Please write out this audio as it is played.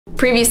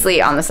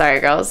Previously on the Sorry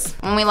Girls,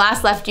 when we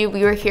last left you,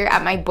 we were here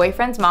at my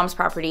boyfriend's mom's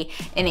property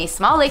in a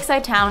small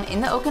lakeside town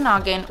in the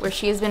Okanagan where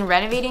she has been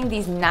renovating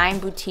these 9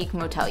 boutique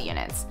motel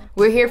units.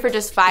 We're here for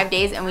just 5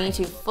 days and we need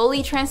to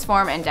fully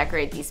transform and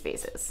decorate these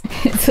spaces.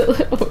 It's a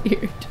little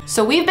weird.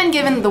 So we've been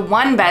given the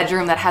 1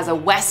 bedroom that has a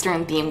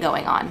Western theme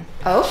going on.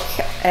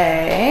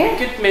 Okay.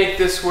 We could make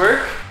this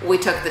work. We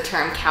took the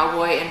term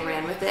cowboy and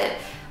ran with it.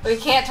 We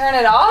can't turn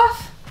it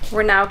off.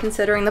 We're now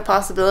considering the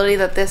possibility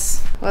that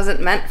this wasn't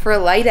meant for a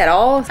light at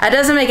all. That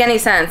doesn't make any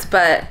sense,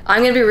 but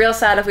I'm gonna be real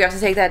sad if we have to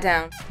take that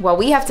down. Well,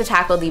 we have to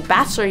tackle the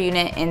bachelor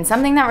unit in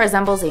something that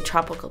resembles a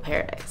tropical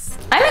paradise.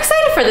 I'm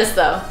excited for this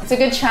though. It's a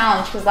good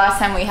challenge because last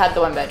time we had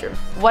the 1 bedroom.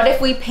 What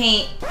if we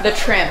paint the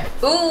trim?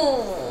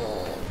 Ooh.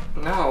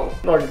 No.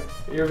 Lord,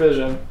 your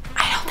vision.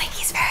 I don't think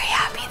he's very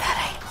happy that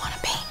I want to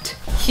paint.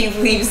 He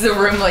leaves the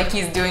room like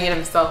he's doing it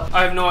himself.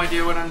 I have no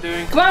idea what I'm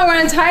doing. Come on, we're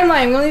on a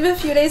timeline. We'll leave a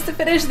few days to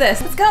finish this.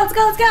 Let's go, let's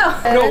go, let's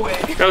go. No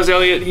way. That was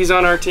Elliot. He's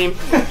on our team.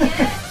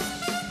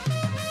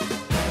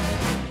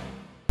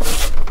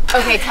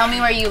 Okay, tell me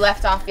where you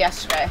left off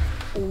yesterday.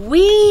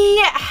 We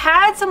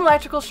had some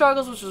electrical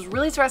struggles, which was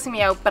really stressing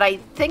me out, but I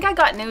think I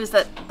got news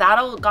that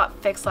all got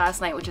fixed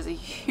last night, which is a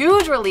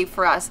huge relief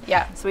for us.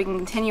 Yeah. So we can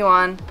continue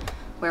on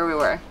where we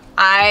were.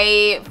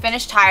 I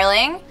finished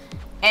tiling,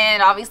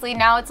 and obviously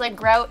now it's like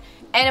grout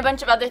and a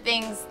bunch of other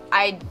things.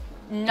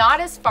 Not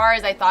as far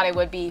as I thought I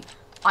would be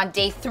on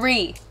day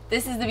 3.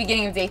 This is the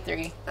beginning of day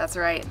 3. That's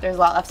right. There's a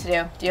lot left to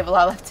do. Do you have a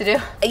lot left to do?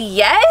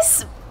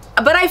 Yes,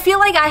 but I feel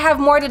like I have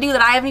more to do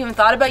that I haven't even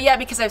thought about yet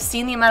because I've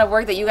seen the amount of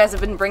work that you guys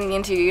have been bringing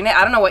into your unit.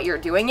 I don't know what you're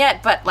doing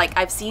yet, but like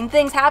I've seen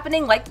things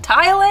happening like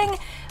tiling.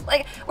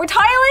 Like we're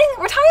tiling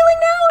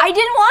now. I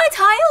didn't want to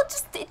tile,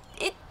 just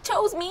it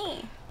chose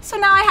me. So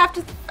now I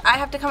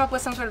have to come up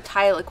with some sort of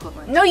tile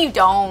equivalent. No, you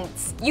don't.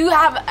 You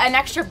have an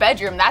extra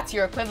bedroom. That's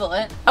your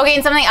equivalent. Okay,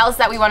 and something else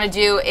that we want to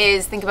do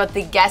is think about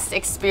the guest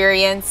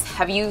experience.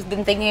 Have you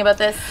been thinking about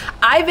this?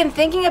 I've been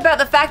thinking about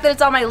the fact that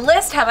it's on my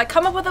list. Have I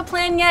come up with a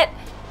plan yet?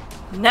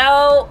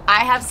 No.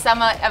 I have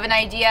somewhat of an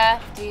idea.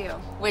 Do you?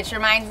 Which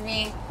reminds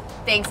me,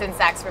 thanks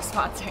Instax for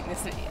sponsoring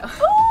this video.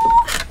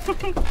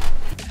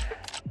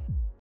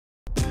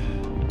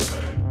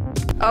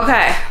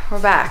 Okay,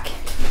 we're back.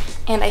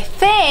 And I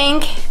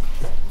think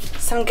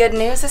some good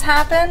news has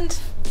happened.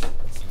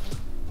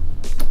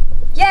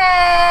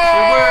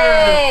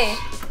 Yay!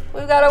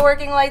 We've got a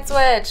working light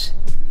switch.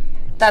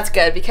 That's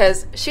good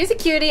because she's a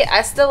cutie,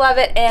 I still love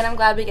it, and I'm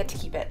glad we get to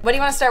keep it. What do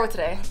you want to start with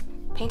today?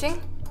 Painting?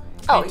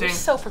 Oh, you're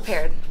so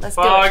prepared. Let's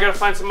do it. Well, I gotta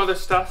find some other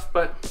stuff,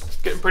 but it's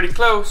getting pretty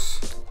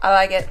close. I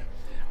like it.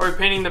 Are we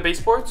painting the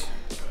baseboards?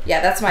 Yeah,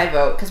 that's my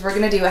vote, because we're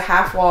gonna do a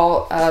half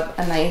wall of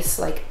a nice,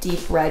 like,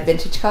 deep red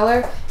vintage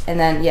color, and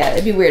then, yeah,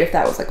 it'd be weird if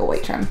that was like a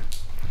white trim.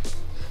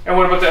 And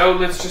what about the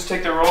outlets? Just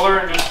take the roller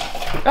and just...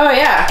 Oh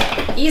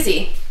yeah,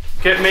 easy.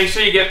 Make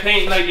sure you get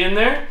paint like in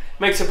there.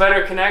 Makes a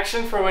better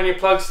connection for when you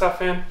plug stuff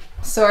in.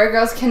 Sorry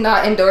Girls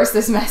cannot endorse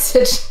this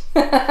message.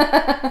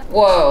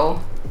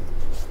 Whoa.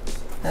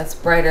 That's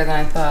brighter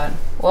than I thought.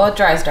 Well, it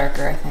dries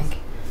darker, I think.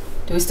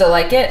 Do we still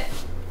like it?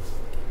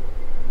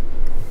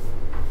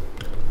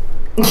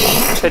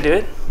 Should I do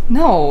it?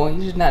 No,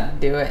 you should not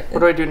do it. What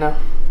do I do now?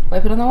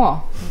 Wipe it on the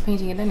wall. I'm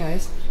painting it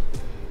anyways.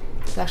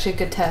 It's actually a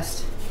good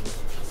test.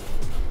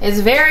 It's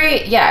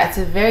very, yeah, it's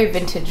a very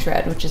vintage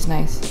red, which is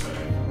nice.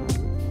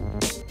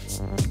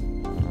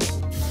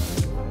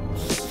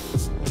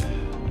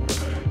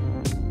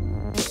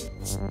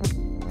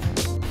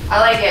 I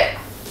like it.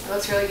 It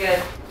looks really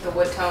good. The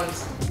wood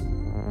tones.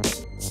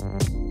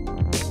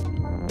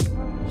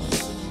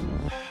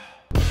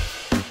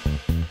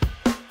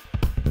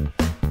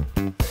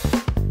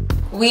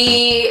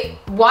 We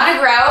want to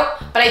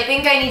grout, but I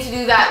think I need to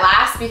do that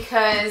last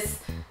because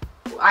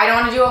I don't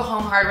want to do a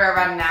home hardware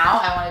run now.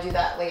 I want to do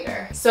that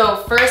later. So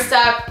first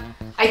up,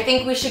 I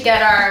think we should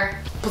get our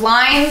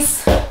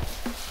blinds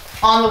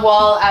on the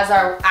wall as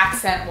our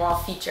accent wall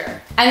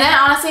feature. And then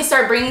honestly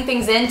start bringing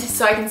things in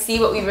so I can see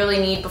what we really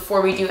need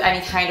before we do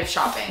any kind of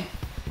shopping.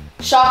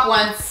 Shop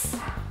once,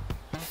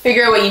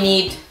 figure out what you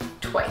need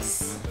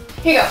twice.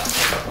 Here you go.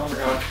 Oh my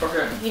gosh,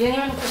 okay. You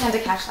didn't even pretend to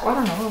catch that. I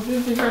don't know,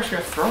 you're just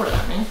gonna throw it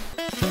at me.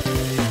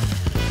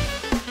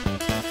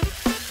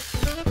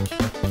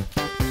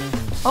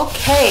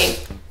 Okay,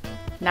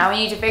 now we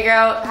need to figure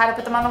out how to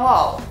put them on the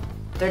wall.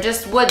 They're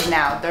just wood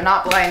now, they're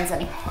not blinds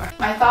anymore.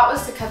 My thought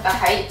was to cut the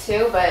height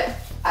too, but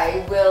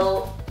I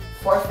will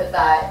forfeit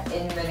that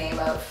in the name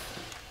of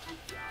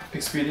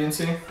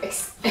expediency.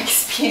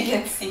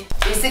 Expediency.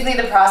 Basically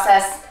the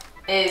process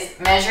is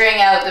measuring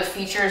out the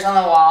features on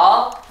the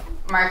wall,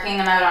 marking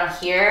them out on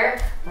here,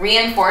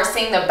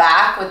 reinforcing the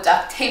back with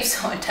duct tape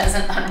so it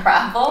doesn't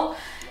unravel,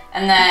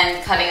 and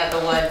then cutting out the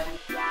wood.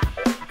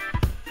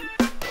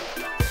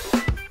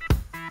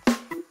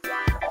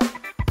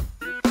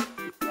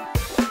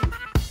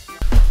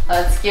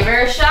 Let's give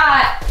her a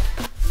shot.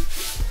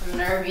 I'm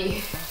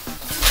nervy.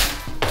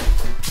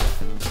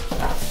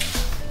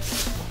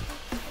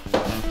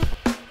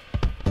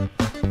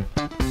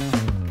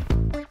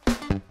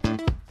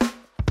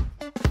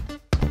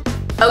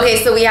 Okay,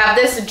 so we have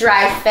this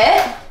dry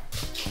fit.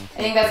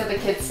 I think that's what the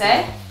kids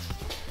say.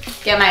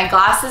 Get my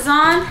glasses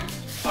on.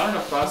 I don't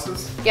have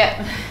glasses.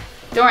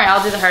 Don't worry,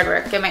 I'll do the hard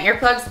work. Get my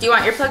earplugs. Do you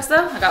want earplugs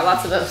though? I got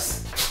lots of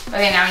those.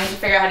 Okay, now we need to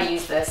figure out how to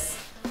use this.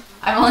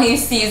 I'm only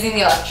used to using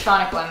the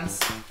electronic ones.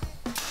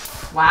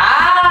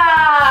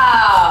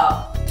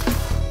 Wow!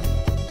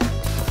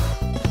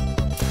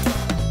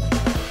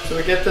 So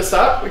we get this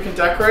up, we can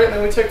decorate, and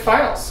then we take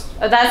finals.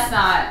 Oh, that's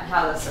not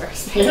how this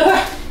works.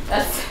 Yeah.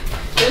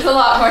 There's a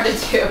lot more to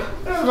do.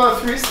 There's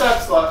about 3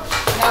 steps left.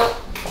 Nope.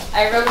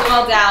 I wrote them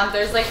all down.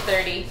 There's like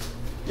 30.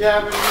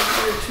 Yeah, but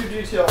you're too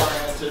detail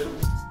oriented.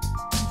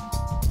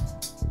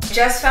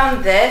 Just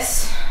found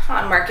this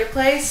on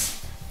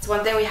Marketplace. It's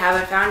one thing we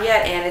haven't found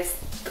yet, and it's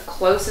the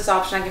closest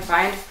option I can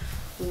find.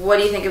 What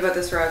do you think about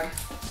this rug?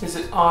 Is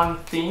it on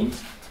theme?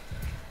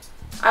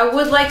 I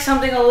would like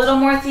something a little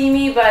more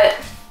themey, but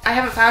I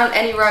haven't found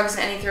any rugs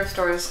in any thrift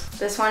stores.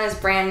 This one is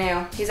brand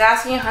new. He's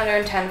asking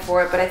 110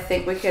 for it, but I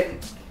think we could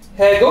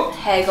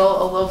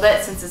haggle a little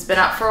bit since it's been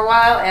up for a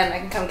while, and I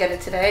can come get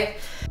it today.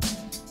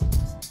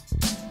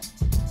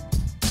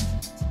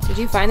 Did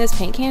you find this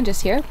paint can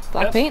just here?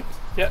 Black paint?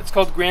 Yeah, it's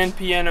called Grand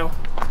Piano.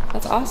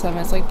 That's awesome.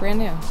 It's like brand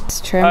new. It's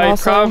trim I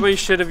also. probably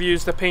should have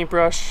used a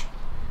paintbrush.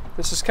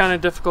 This is kind of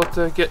difficult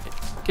to get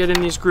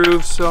in these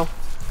grooves, so.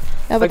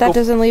 No, but that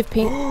doesn't leave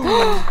paint.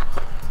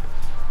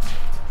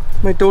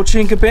 My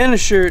Dolce & Gabbana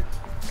shirt.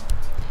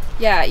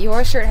 Yeah,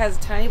 your shirt has a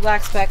tiny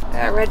black speck.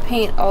 Red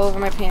paint all over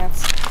my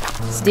pants.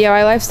 It's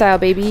DIY lifestyle,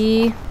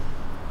 baby.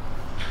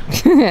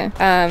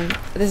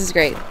 This is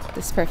great.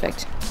 This is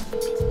perfect.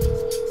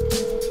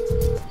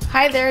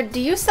 Hi there. Do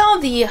you sell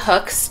the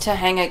hooks to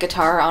hang a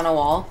guitar on a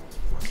wall?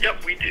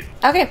 Yep, we do.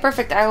 Okay,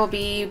 perfect. I will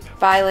be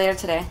by later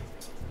today.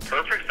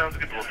 Perfect. Sounds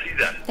good. We'll see you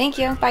then. Thank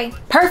you. Bye.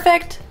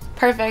 Perfect.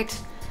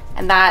 Perfect.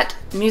 And that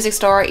music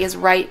store is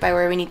right by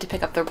where we need to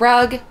pick up the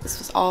rug. This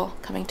was all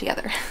coming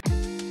together.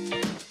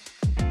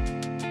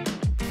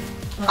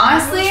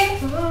 Honestly,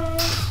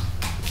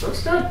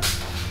 Looks good.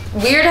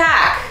 weird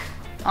hack,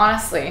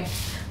 honestly.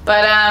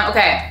 But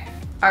okay,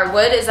 our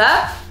wood is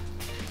up.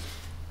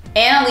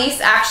 Annalise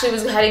actually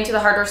was heading to the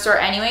hardware store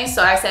anyway,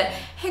 so I said,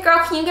 hey girl,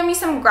 can you give me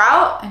some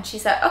grout? And she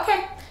said,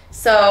 okay.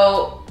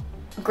 So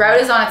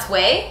grout is on its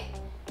way.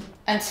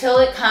 Until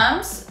it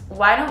comes,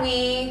 why don't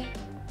we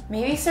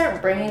maybe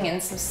start bringing in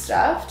some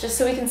stuff just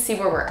so we can see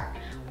where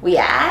we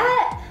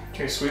at?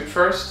 Can we sweep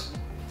first?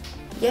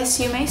 Yes,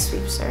 you may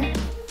sweep, sir.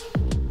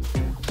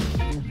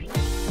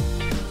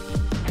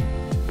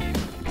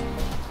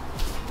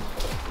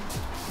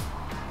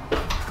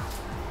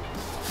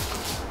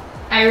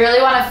 I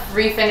really want to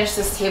refinish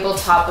this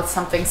tabletop with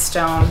something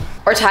stone.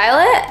 Or tile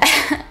it.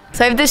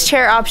 So I have this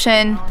chair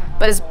option,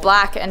 but it's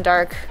black and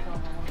dark.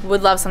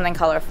 Would love something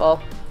colorful.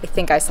 I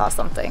think I saw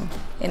something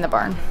in the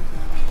barn.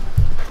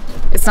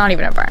 It's not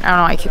even a barn. I don't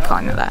know why I keep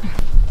calling it that.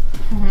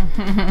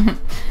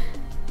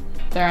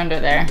 They're under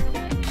there.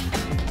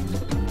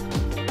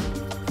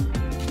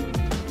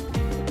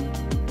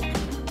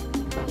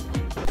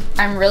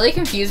 I'm really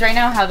confused right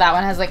now how that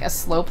one has like a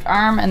sloped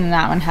arm and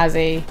that one has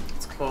a...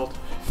 It's called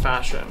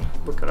fashion.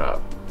 Look it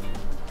up.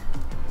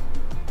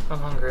 I'm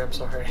hungry, I'm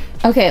sorry.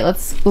 Okay,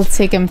 let's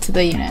take him to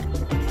the unit.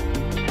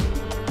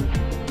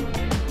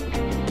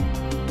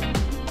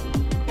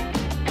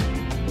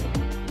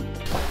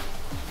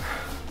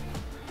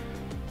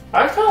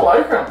 I kind of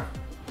like them.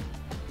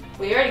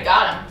 We already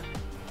got him.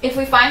 If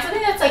we find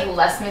something that's like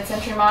less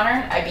mid-century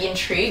modern, I'd be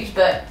intrigued,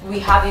 but we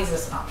have these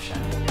as an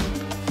option.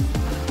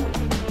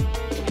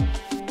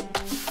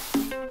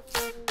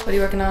 What are you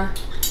working on?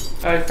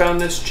 I found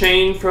this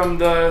chain from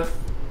the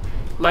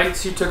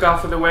lights you took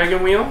off of the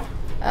wagon wheel.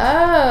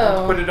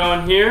 Oh. Put it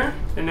on here,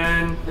 and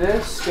then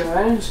this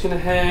guy is gonna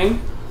hang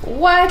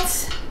What?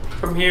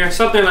 from here,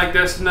 something like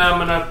this, and then I'm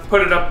gonna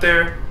put it up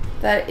there.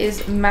 That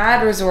is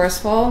mad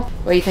resourceful.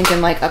 What are you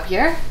thinking, like up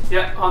here?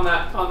 Yeah, on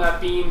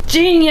that beam.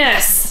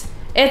 Genius!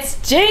 It's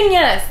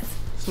genius!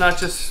 It's not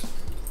just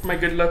my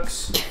good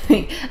looks.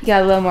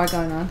 Got a little more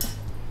going on.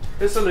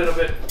 Just a little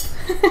bit.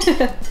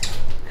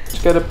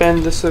 Just gotta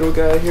bend this little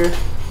guy here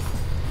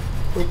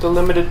with the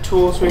limited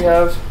tools we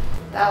have.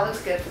 That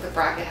looks good for the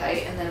bracket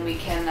height, and then we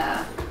can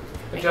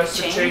Adjust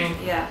the chain.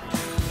 Yeah.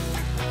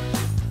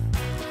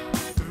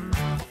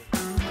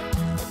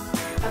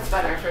 That's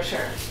better for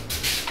sure.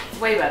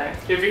 Way better.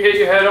 If you hit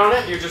your head on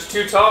it, you're just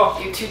too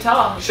tall. You're too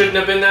tall. You shouldn't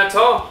have been that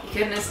tall.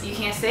 Goodness, you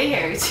can't stay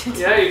here.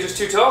 Yeah, you're just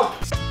too tall.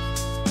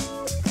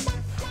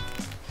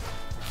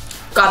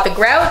 Got the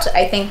grout.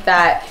 I think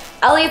that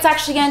Elliot's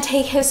actually gonna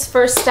take his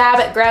first stab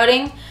at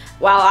grouting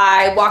while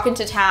I walk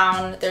into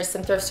town. There's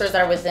some thrift stores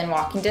that are within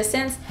walking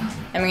distance.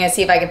 I'm gonna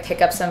see if I can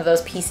pick up some of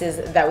those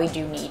pieces that we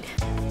do need.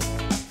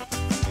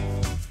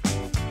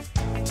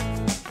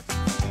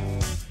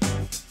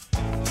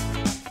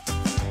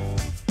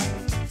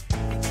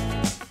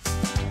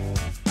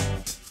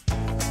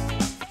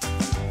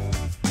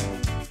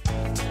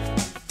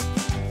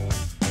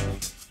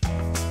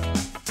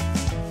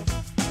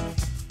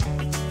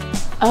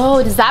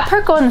 Oh, does that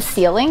part go in the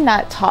ceiling,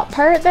 that top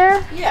part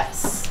there?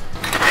 Yes.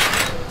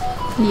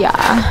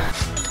 Yeah.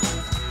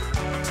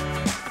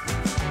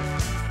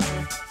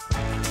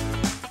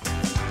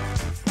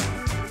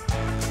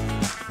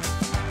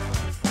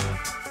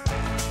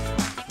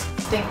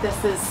 think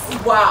this is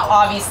Wow.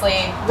 obviously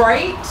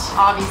Right?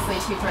 obviously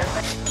too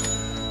perfect.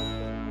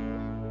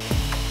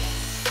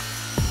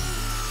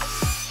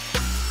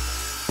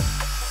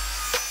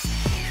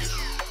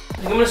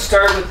 I'm gonna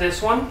start with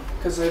this one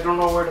because I don't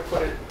know where to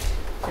put it.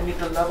 I need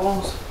the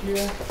levels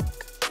here.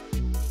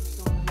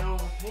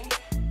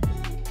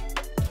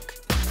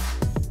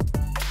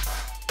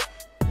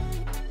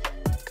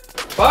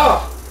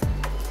 Wow!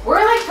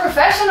 We're like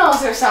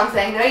professionals or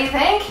something, don't you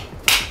think?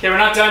 Yeah, we're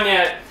not done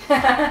yet.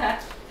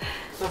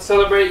 Don't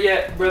celebrate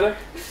yet, brother.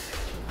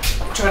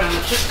 I'm trying to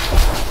lift it.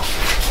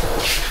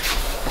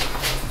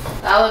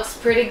 That looks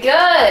pretty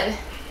good.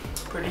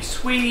 Pretty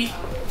sweet.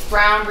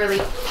 Brown really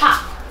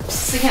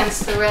pops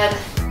against the red.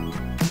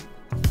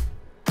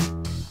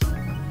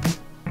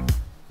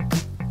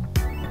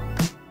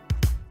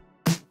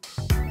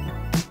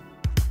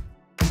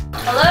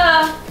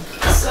 Hello.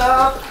 What's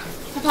up?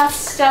 I bought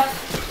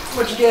stuff.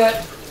 What'd you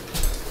get?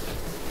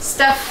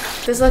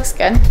 Stuff. This looks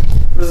good.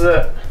 This is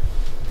it.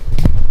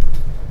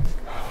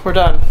 We're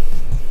done.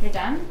 You're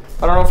done?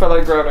 I don't know if I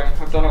like grouting.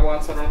 I've done it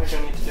once. I don't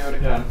think I need to do it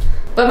again.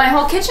 But my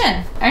whole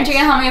kitchen. Aren't you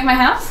gonna help me with my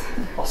house?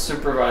 I'll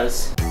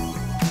supervise.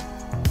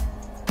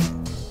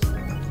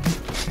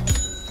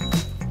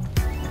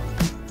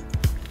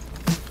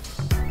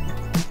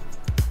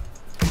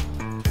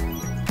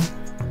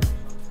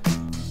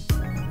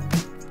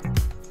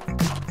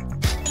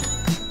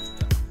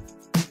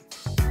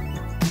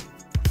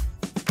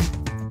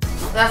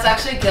 That's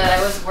actually good.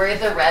 I was worried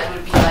the red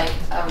would be like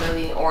a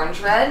really orange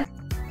red.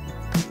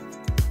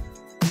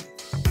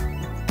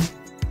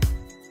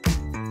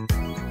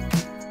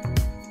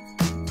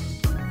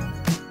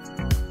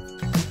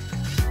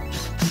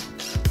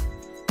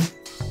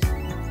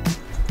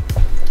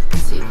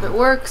 See if it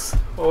works.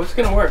 Oh, it's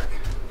gonna work.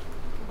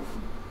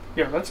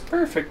 Yeah, that's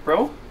perfect,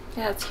 bro.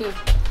 Yeah, it's cute.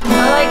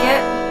 I like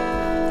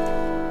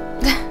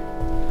it.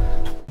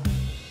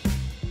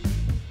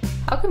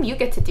 How come you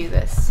get to do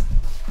this?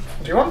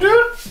 Do you want to do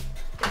it?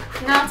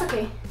 No, it's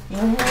okay.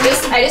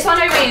 I just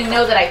want everybody to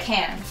know that I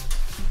can.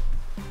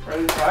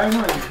 I know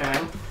you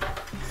can.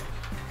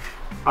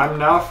 I'm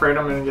now afraid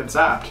I'm gonna get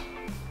zapped.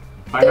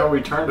 I know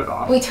we turned it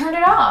off. We turned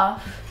it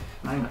off.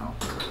 I know.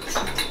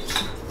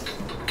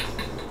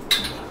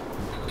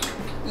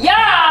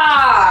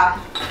 Yeah!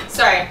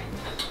 Sorry.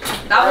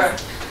 That was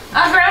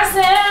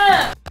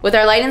aggressive! With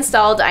our light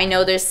installed, I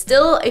know there's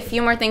still a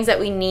few more things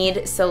that we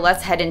need, so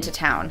let's head into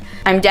town.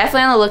 I'm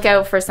definitely on the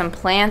lookout for some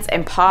plants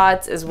and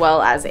pots as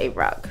well as a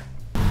rug.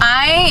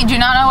 I do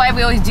not know why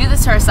we always do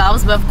this to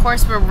ourselves, but of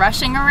course we're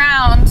rushing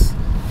around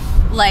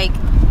like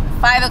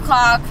 5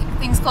 o'clock,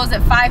 things close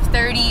at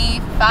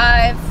 5:30,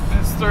 5.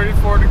 It's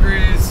 34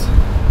 degrees.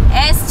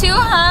 It's too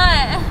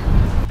hot.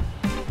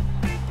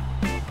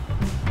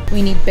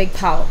 We need big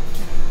pot.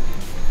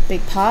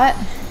 Big pot.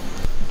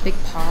 Big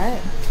pot.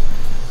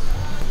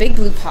 Big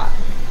blue pot.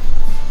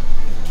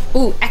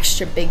 Ooh,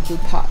 extra big blue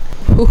pot.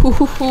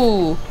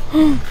 Ooh.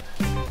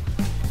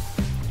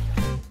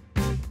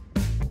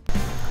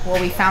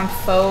 Well, we found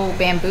faux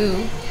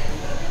bamboo.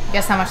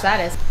 Guess how much that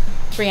is?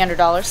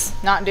 $300.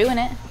 Not doing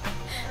it.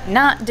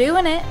 Not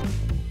doing it.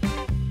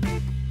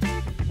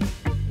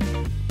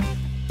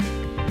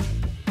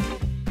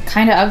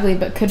 Kind of ugly,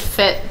 but could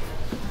fit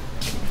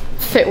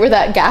where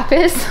that gap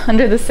is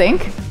under the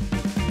sink.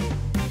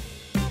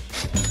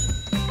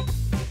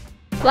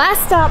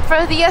 Last stop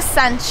for the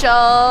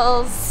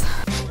essentials.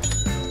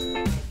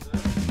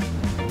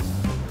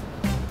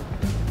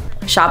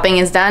 Shopping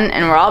is done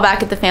and we're all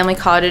back at the family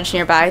cottage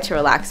nearby to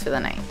relax for the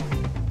night.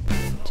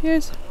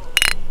 Cheers.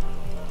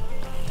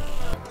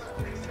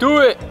 Do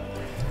it!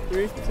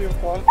 3, 2,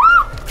 1.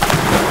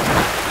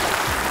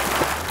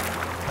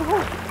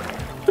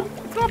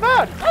 It's not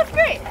bad. That's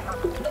great.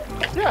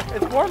 Yeah,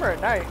 it's warmer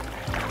at night.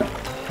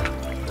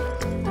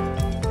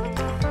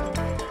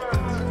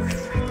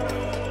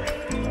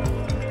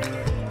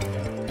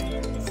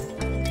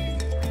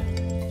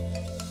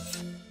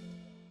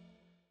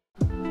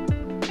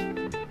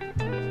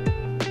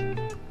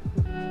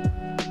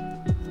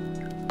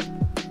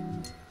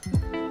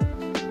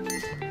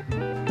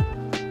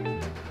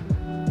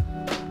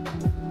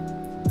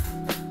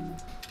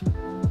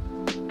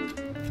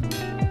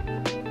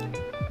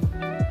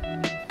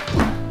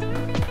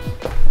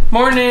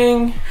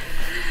 Morning.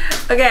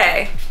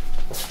 Okay,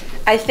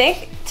 I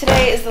think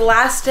today is the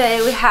last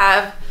day we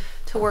have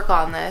to work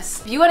on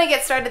this. If you want to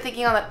get started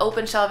thinking on that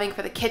open shelving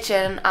for the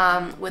kitchen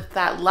with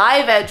that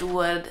live edge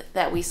wood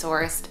that we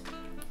sourced,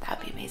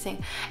 that'd be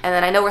amazing. And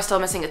then I know we're still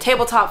missing a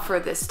tabletop for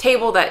this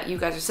table that you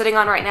guys are sitting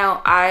on right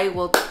now. I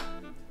will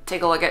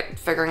take a look at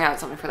figuring out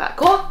something for that.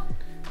 Cool?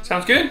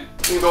 Sounds good. You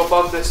can go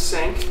above this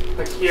sink,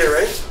 like here,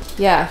 right?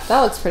 Yeah,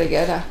 that looks pretty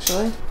good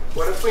actually.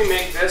 What if we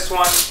make this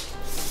one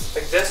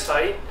like this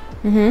height?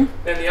 Mm-hmm.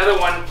 Then the other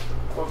one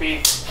will be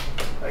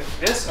like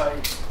this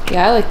height.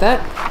 Yeah, I like that.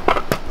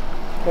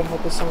 Gotta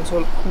make this sound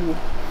so cool.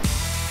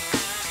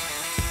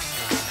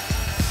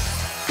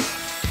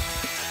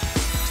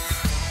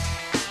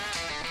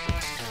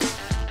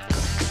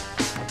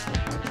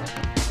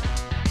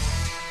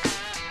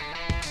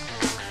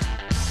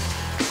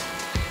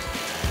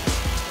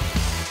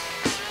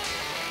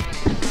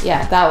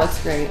 Yeah, that looks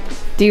great.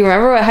 Do you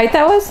remember what height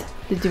that was?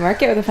 Did you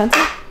mark it with a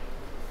pencil?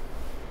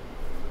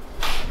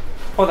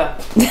 Hold on.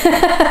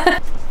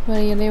 What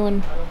are you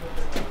doing?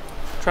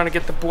 Trying to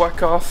get the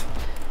bark off.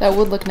 That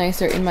would look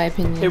nicer in my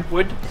opinion. It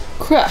would.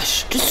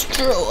 Crush,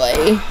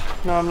 destroy.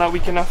 No, I'm not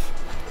weak enough.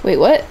 Wait,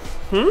 what?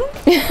 Hmm?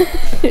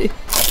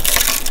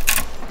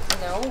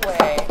 No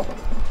way.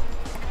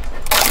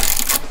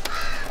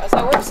 How's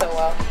that work so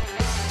well?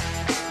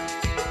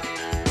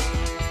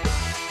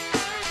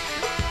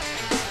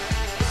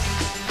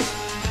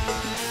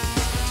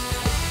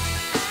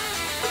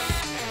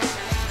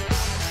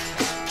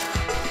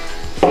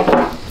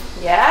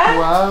 Yeah?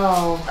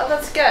 Wow. Oh,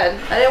 that's good.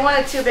 I didn't want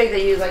it too big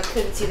that you like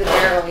couldn't see the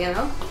barrel, you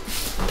know?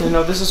 You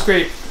know, this is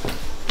great.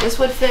 This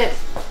would fit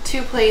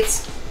 2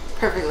 plates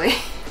perfectly.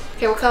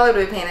 Okay, what color do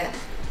we paint it?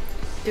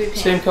 Do we paint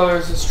Same it? color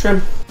as this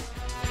trim.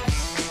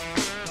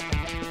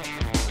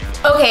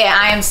 Okay,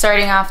 I am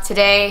starting off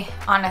today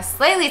on a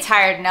slightly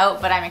tired note,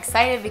 but I'm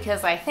excited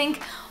because I think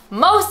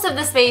most of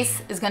the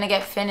space is gonna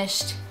get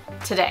finished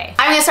today.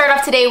 I'm gonna start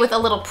off today with a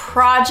little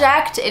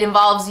project. It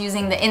involves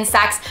using the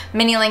Instax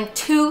Mini Link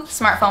 2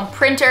 smartphone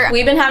printer.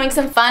 We've been having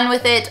some fun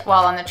with it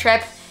while on the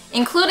trip,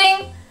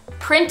 including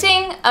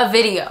printing a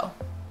video.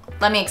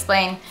 Let me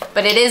explain,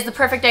 but it is the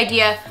perfect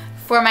idea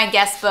for my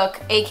guest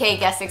book, aka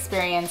guest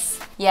experience.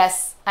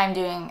 Yes, I'm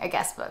doing a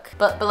guest book,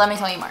 but let me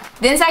tell you more.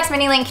 The Instax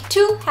Mini Link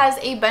 2 has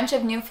a bunch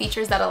of new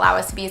features that allow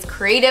us to be as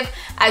creative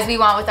as we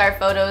want with our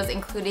photos,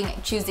 including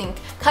choosing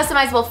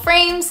customizable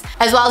frames,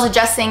 as well as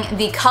adjusting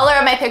the color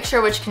of my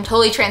picture, which can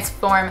totally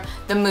transform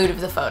the mood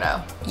of the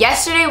photo.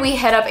 Yesterday, we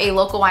hit up a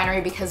local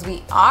winery because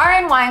we are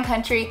in wine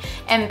country,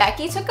 and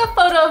Becky took a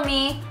photo of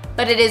me,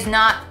 but it is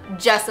not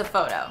just a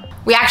photo.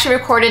 We actually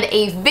recorded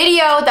a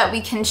video that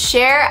we can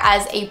share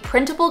as a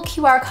printable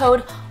QR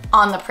code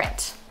on the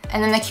print.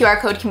 And then the QR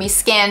code can be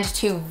scanned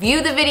to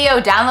view the video,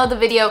 download the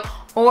video,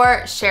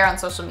 or share on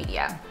social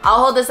media.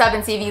 I'll hold this up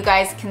and see if you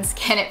guys can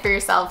scan it for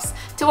yourselves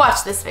to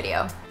watch this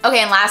video. Okay,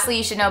 and lastly,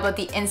 you should know about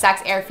the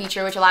Instax Air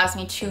feature, which allows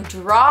me to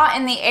draw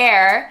in the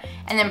air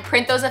and then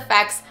print those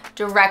effects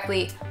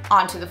directly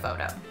onto the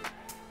photo.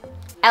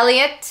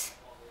 Elliot,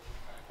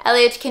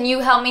 can you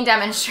help me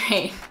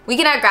demonstrate? We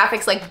can add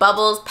graphics like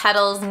bubbles,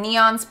 petals,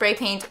 neon, spray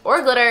paint,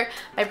 or glitter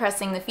by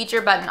pressing the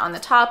feature button on the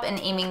top and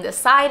aiming the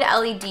side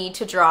LED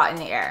to draw in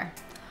the air.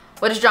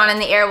 What is drawn in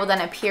the air will then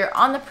appear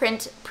on the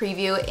print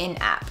preview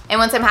in-app. And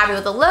once I'm happy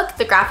with the look,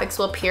 the graphics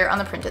will appear on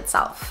the print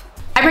itself.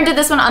 I printed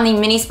this one on the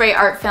mini spray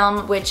art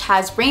film, which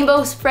has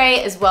rainbow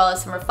spray as well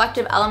as some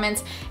reflective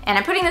elements. And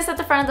I'm putting this at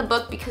the front of the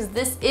book because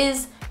this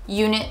is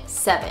Unit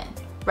 7.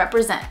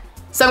 Represent.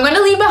 So I'm going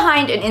to leave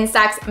behind an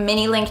Instax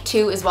Mini Link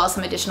 2 as well as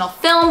some additional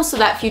film so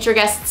that future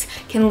guests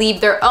can leave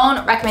their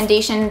own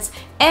recommendations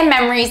and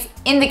memories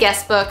in the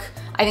guest book.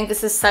 I think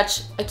this is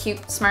such a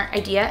cute, smart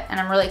idea, and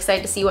I'm really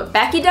excited to see what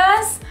Becky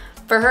does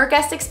for her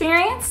guest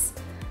experience.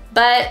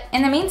 But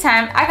in the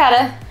meantime, I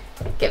gotta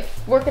get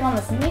working on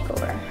this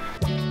makeover.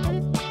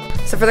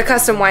 So for the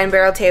custom wine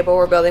barrel table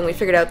we're building, we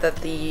figured out that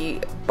the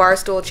bar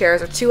stool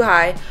chairs are too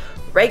high,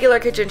 regular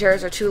kitchen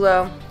chairs are too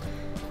low.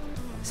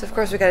 So of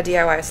course we got a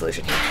DIY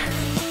solution here.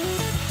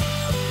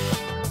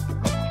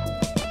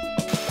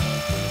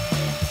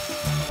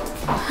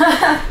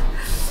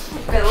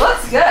 It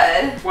looks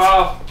good.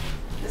 Wow.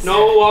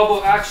 No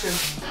wobble action.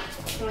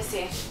 Let me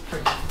see.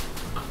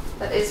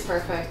 That is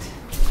perfect.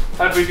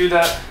 How'd we do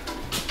that?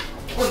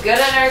 We're good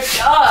at our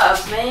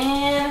jobs,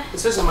 man.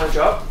 This isn't my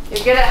job.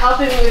 You're good at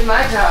helping me with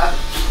my job.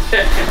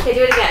 Okay,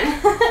 do it again.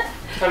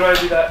 How do I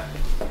do that?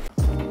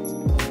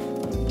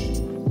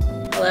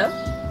 Hello?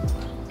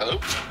 Hello?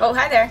 Oh,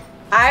 hi there.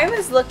 I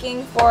was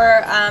looking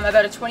for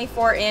about a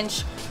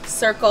 24-inch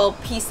circle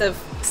piece of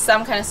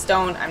some kind of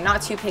stone. I'm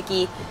not too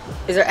picky.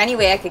 Is there any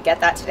way I could get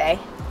that today?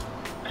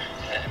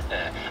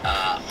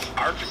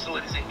 Our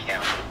facility's in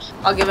Kamloops.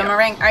 I'll give him a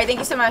ring. All right, thank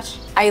you so much.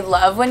 I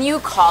love when you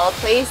call a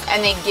place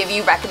and they give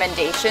you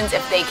recommendations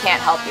if they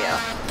can't help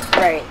you.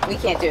 Right, we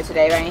can't do it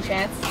today by any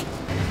chance.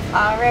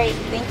 All right,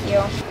 thank you.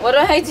 What do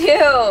I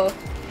do?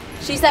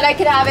 She said I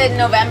could have it in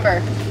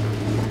November.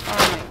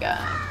 Oh my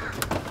God.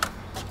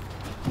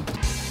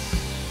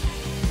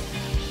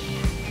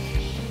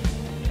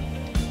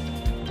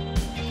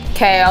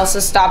 Okay, I also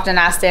stopped and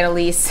asked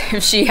Annalise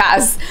if she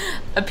has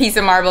a piece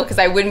of marble because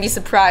I wouldn't be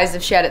surprised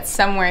if she had it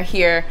somewhere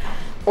here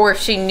or if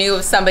she knew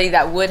of somebody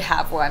that would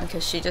have one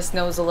because she just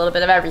knows a little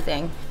bit of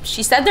everything.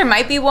 She said there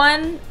might be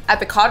one at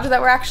the cottage that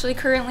we're actually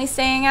currently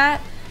staying at,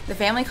 the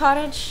family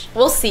cottage.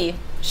 We'll see.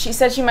 She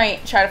said she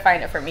might try to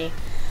find it for me.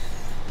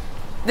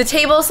 The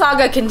table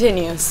saga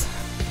continues.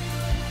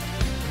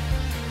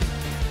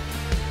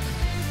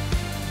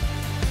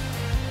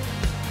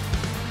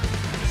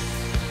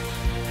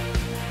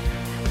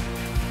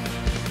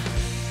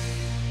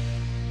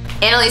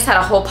 Annalise had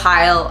a whole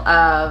pile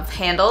of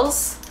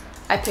handles.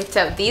 I picked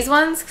out these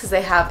ones because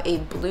they have a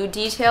blue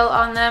detail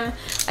on them.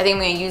 I think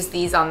I'm gonna use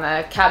these on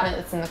the cabinet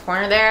that's in the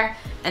corner there.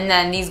 And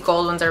then these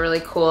gold ones are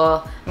really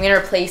cool. I'm gonna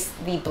replace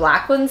the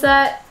black ones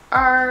that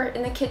are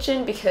in the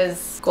kitchen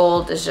because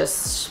gold is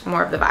just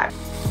more of the vibe.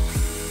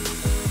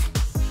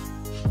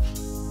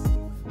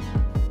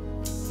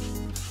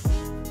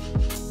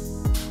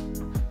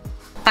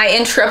 I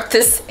interrupt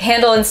this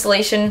handle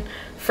installation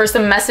for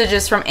some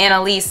messages from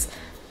Annalise.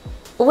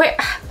 Wait,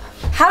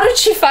 how did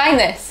she find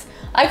this?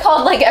 I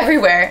called like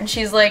everywhere and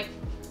she's like,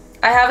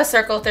 I have a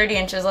circle 30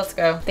 inches, let's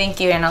go. Thank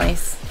you,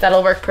 Annalise.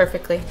 That'll work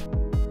perfectly.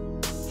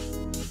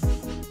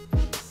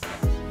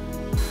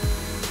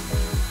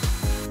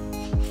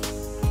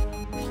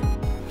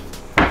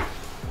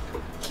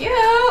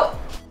 Cute.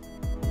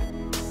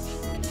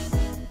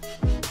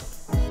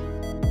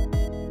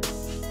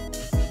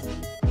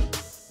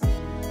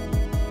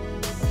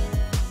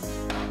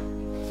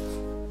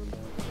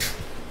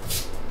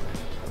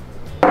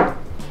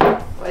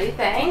 What do you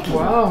think?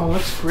 Wow,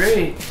 looks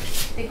great.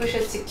 Think we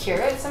should secure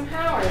it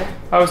somehow, or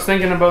I was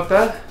thinking about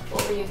that.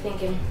 what were you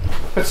thinking?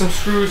 Put some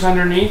screws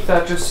underneath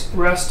that just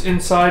rest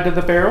inside of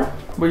the barrel,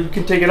 where you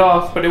can take it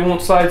off, but it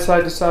won't slide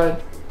side to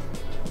side.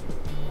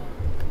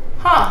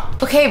 Huh.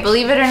 Okay,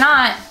 believe it or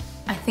not,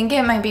 I think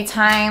it might be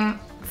time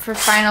for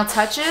final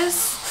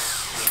touches.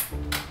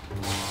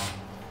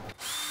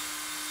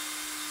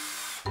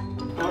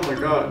 Oh my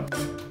god.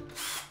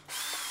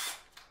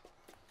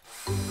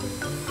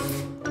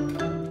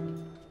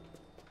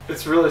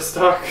 It's really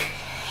stuck.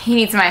 He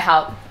needs my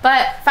help.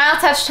 But final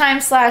touch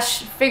time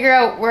 / figure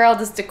out where all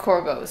this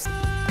decor goes.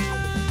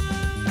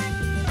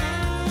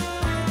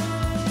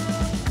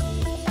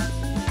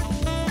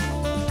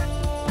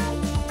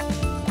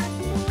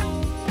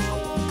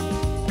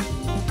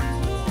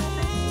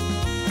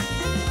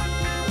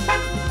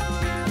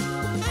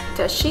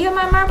 Does she have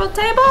my marble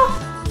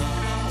table?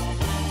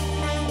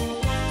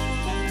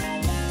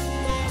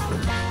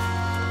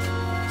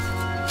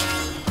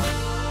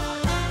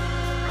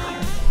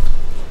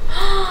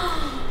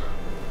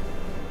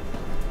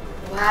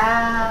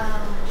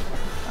 Wow.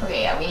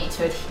 Okay, yeah, we need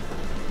to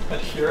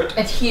Adhere it.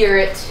 adhere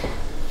it.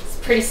 It's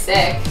pretty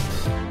sick.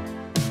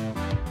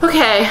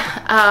 Okay,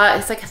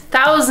 it's like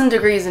 1,000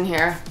 degrees in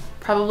here.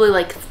 Probably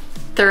like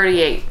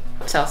 38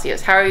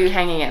 Celsius. How are you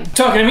hanging in?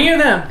 Talking to me or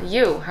them?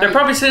 You. How are They're you?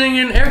 probably sitting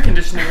in air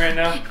conditioning right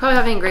now. Probably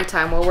having a great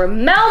time while we're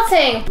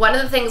melting. One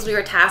of the things we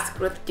were tasked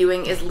with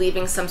doing is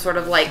leaving some sort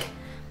of like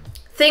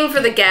thing for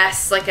the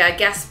guests, like a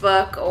guest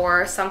book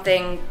or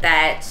something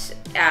that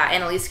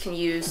Annalise can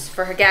use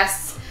for her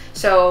guests.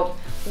 So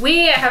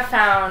we have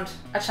found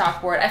a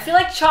chalkboard. I feel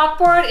like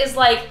chalkboard is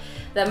like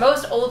the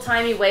most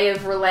old-timey way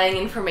of relaying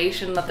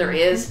information that there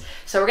is.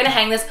 So we're gonna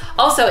hang this.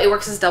 Also, it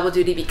works as double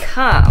duty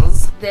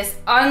because this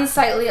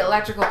unsightly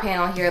electrical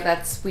panel here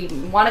that's we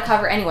want to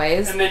cover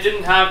anyways. And they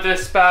didn't have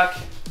this back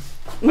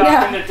in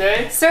the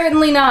day?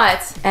 Certainly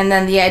not. And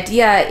then the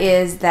idea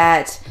is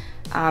that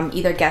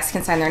either guests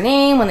can sign their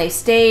name when they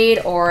stayed,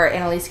 or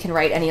Annalise can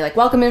write any like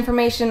welcome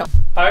information.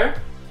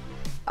 Higher?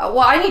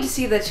 Well, I need to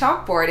see the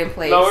chalkboard in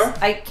place. Lower?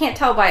 I can't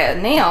tell by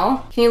a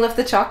nail. Can you lift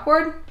the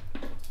chalkboard?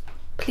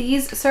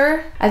 Please,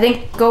 sir? I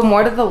think go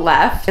more to the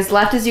left. As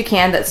left as you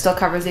can that still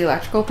covers the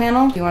electrical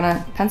panel. Do you want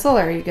a pencil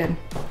or are you good?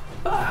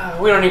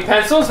 We don't need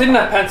pencils. They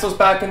didn't have pencils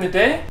back in the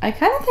day. I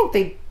kind of think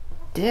they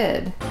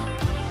did.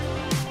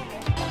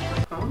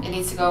 It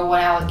needs to go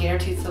one alligator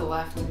tooth to the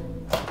left.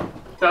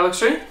 That looks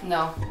straight?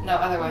 No,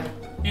 other way.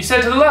 You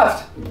said to the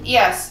left.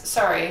 Yes,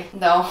 sorry.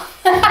 No.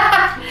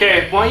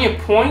 Okay, why don't you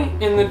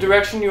point in the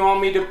direction you want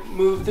me to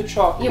move the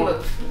chalkboard? You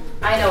move.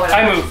 I know what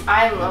I move.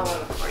 I'm the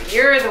one.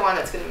 You're the one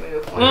that's gonna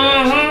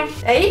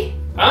move. Hey?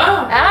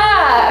 Ah!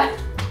 Ah!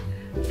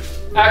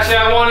 Actually,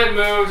 I want it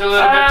moved a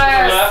little bit to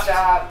the left.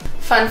 Stop.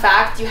 Fun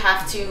fact, you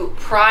have to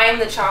prime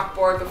the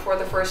chalkboard before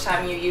the first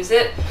time you use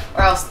it,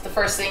 or else the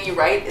first thing you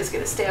write is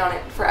gonna stay on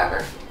it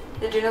forever.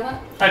 Did you know that?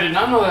 I did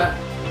not know that.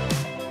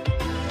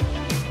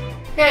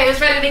 Okay,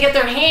 who's ready to get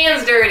their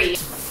hands dirty?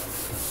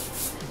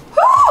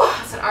 Whew!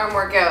 That's an arm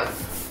workout.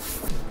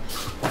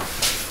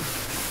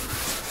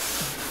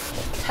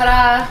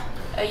 Ta-da!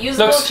 A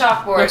usable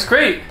chalkboard. Looks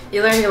great.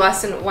 You learned your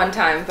lesson one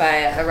time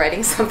by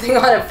writing something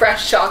on a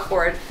fresh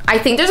chalkboard. I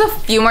think there's a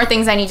few more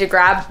things I need to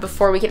grab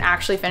before we can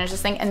actually finish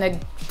this thing, and the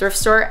thrift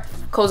store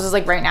closes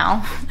like right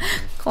now.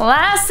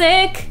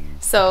 Classic!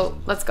 So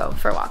let's go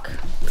for a walk,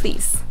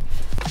 please.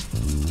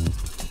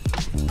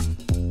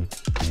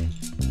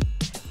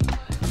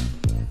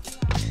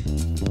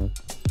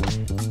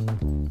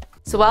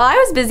 So while I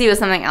was busy with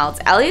something else,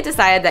 Elliot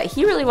decided that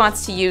he really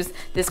wants to use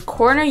this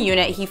corner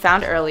unit he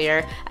found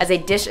earlier as a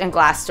dish and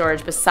glass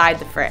storage beside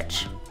the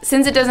fridge.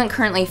 Since it doesn't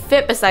currently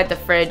fit beside the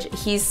fridge,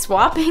 he's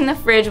swapping the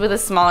fridge with a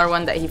smaller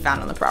one that he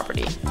found on the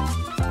property.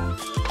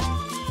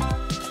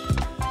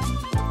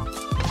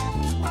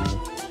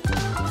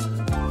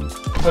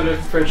 Put a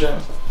fridge in.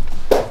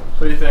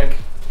 What do you think?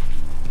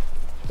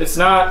 It's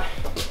not,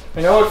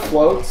 I know it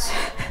floats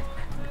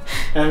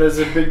and there's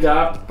a big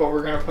gap, but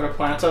we're gonna put a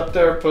plant up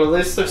there, but at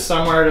least there's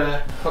somewhere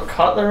to put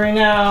cutlery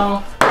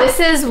now.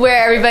 This is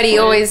where everybody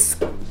always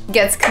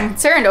gets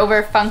concerned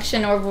over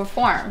function over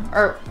form,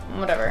 or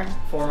whatever.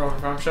 Form over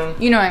function.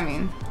 You know what I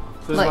mean.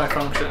 This Like- is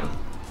my function.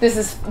 This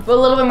is a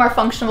little bit more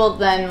functional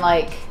than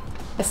like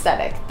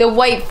aesthetic. The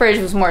white fridge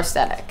was more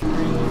aesthetic.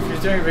 If you're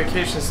doing a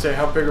vacation stay,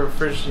 how big of a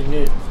fridge do you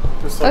need?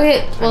 Just like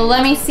Okay, well tiny-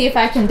 let me see if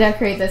I can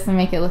decorate this and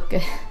make it look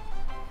good.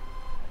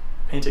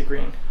 Paint it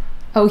green.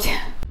 Oh yeah.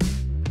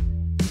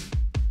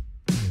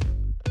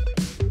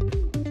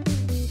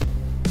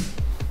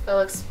 That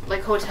looks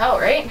like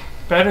hotel, right?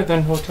 Better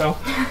than hotel.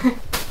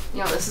 You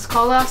know what this is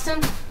called, Austin?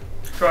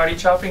 Karate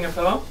chopping a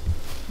pillow?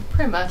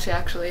 Pretty much,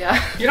 actually,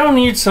 yeah. You don't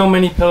need so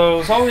many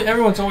pillows.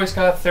 Everyone's always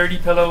got 30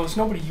 pillows.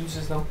 Nobody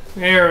uses them.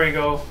 There we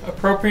go.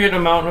 Appropriate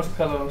amount of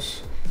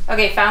pillows.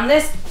 Okay, found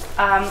this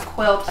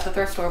quilt at the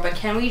thrift store, but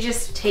can we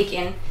just take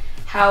in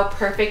how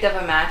perfect of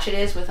a match it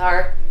is with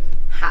our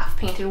half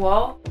painted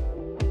wall?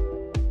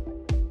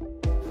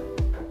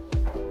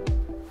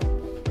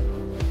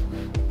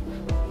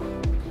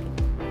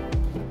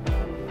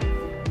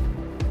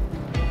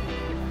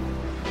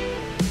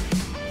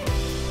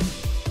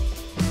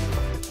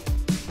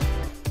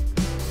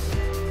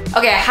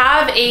 Okay, I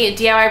have a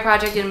DIY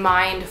project in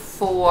mind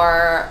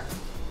for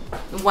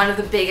one of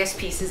the biggest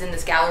pieces in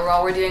this gallery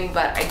wall we're doing,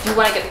 but I do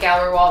want to get the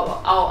gallery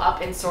wall all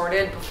up and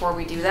sorted before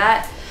we do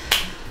that.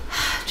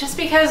 Just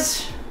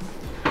because,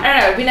 I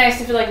don't know, it'd be nice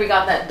to feel like we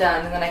got that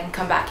done and then I can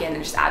come back in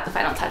and just add the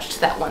final touch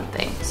to that one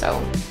thing,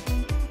 so.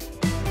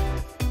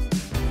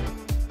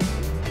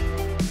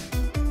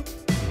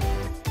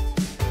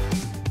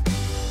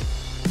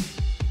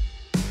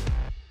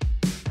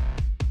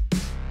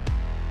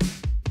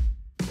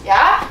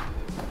 Yeah?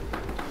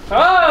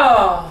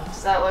 Oh!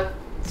 Does that look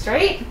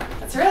straight?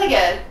 That's really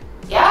good.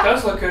 Yeah? It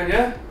does look good,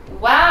 yeah.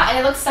 Wow, and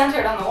it looks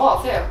centered on the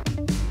wall too.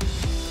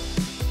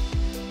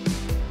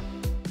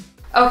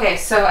 Okay,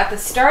 so at the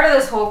start of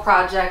this whole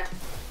project,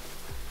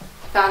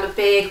 found a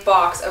big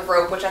box of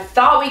rope, which I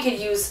thought we could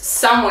use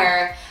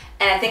somewhere,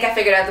 and I think I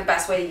figured out the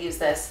best way to use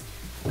this.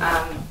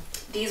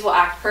 These will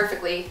act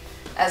perfectly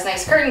as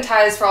nice curtain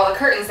ties for all the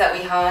curtains that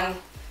we hung.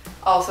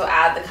 Also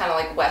add the kind of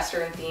like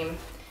Western theme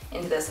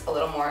into this a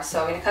little more.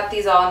 So I'm gonna cut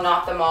these all,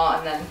 knot them all,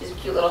 and then just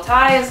cute little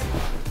ties.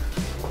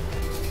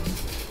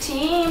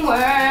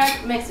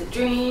 Teamwork makes the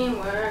dream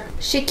work.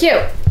 She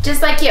cute,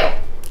 just like you.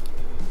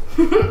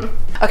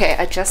 Okay,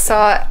 I just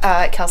saw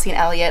Kelsey and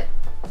Elliot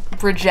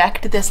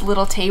reject this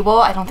little table.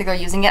 I don't think they're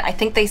using it. I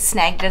think they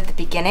snagged it at the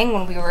beginning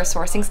when we were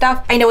sourcing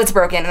stuff. I know it's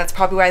broken, and that's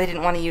probably why they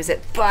didn't want to use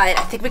it, but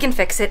I think we can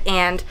fix it,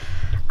 and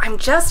I'm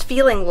just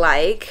feeling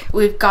like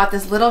we've got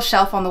this little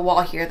shelf on the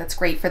wall here that's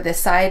great for this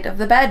side of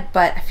the bed,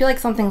 but I feel like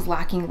something's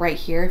lacking right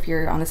here if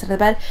you're on this side of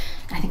the bed.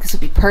 And I think this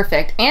would be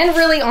perfect and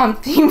really on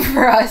theme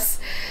for us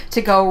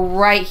to go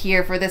right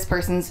here for this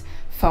person's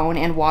phone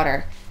and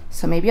water.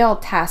 So maybe I'll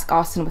task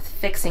Austin with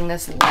fixing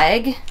this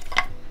leg,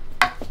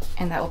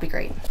 and that will be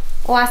great.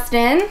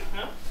 Austin,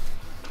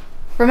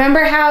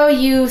 remember how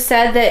you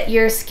said that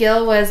your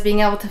skill was being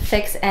able to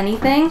fix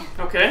anything?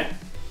 Okay.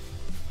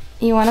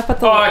 You want to put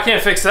the I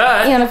can't fix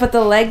that. You want to put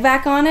the leg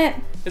back on it?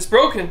 It's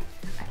broken.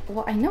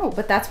 Well, I know,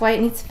 but that's why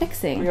it needs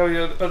fixing. We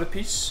have the other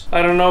piece.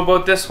 I don't know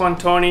about this one,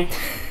 Tony.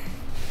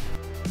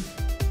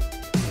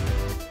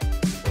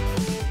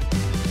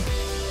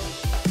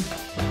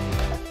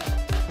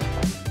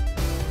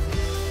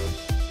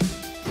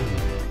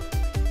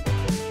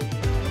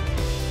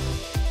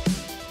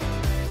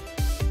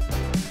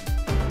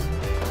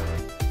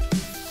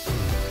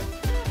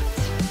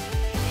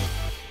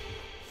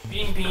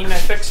 Bean, I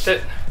fixed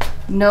it.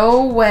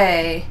 No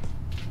way.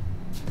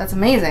 That's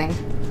amazing.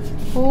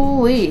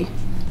 Holy.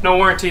 No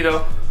warranty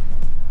though.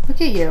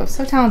 Look at you,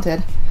 so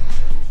talented.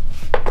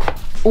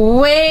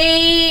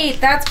 Wait,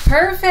 that's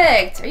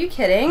perfect. Are you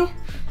kidding?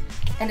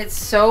 And it's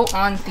so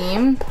on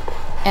theme.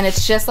 And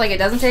it's just like, it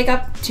doesn't take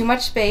up too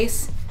much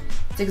space.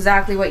 It's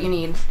exactly what you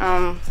need.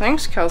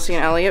 Thanks Kelsey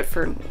and Elliot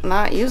for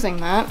not using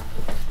that.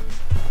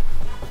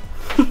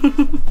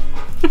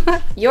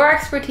 Your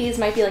expertise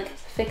might be like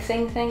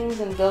fixing things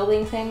and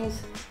building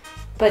things,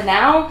 but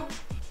now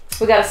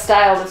we gotta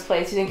style this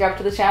place. You think you're up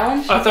to the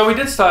challenge? I thought we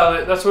did style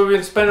it. That's what we've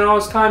been spending all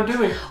this time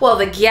doing. Well,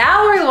 the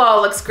gallery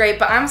wall looks great,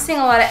 but I'm seeing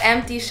a lot of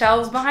empty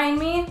shelves behind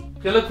me.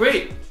 They look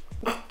great.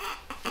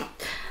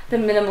 The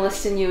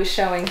minimalist in you is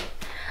showing.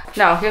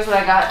 No, here's what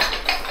I got.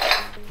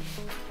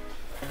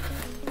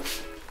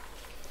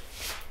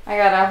 I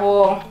got a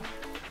whole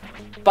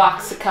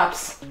box of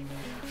cups.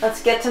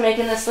 Let's get to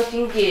making this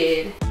looking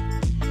good.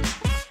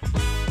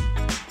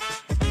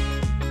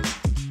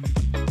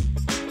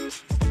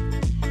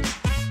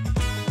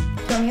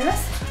 Show me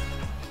this?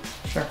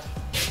 Sure.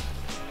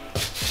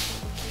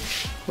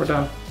 We're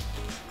done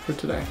for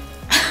today.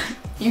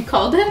 You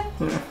called it?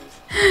 Yeah.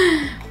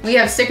 We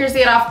have stickers to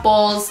get off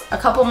bowls, a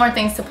couple more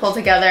things to pull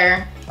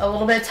together, a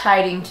little bit of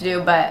tidying to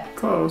do, but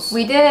Close.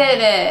 we did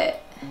it.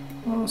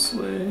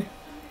 Mostly.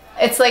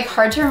 It's like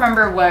hard to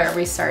remember where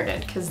we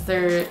started because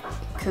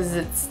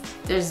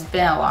there's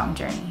been a long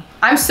journey.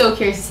 I'm so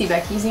curious to see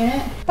Becky's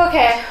unit.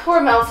 Okay,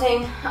 we're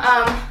melting.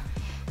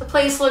 The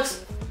place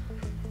looks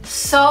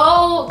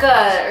so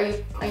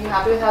good. Are you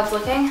happy with how it's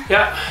looking?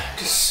 Yeah,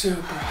 just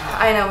super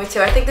hot. I know, me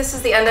too. I think this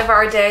is the end of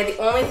our day. The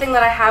only thing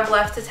that I have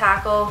left to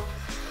tackle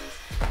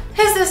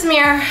is this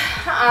mirror.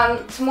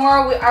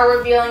 Tomorrow we are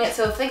revealing it,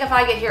 so think if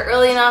I get here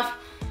early enough,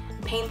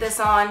 paint this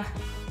on,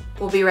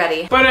 we'll be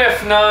ready. But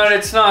if not,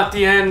 it's not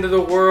the end of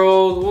the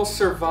world. We'll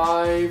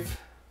survive.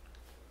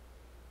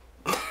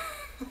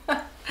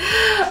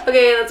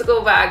 Okay, let's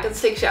go back.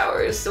 Let's take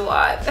showers. So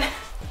what?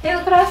 Hey,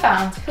 look what I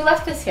found. Who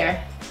left this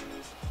here?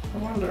 I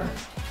wonder.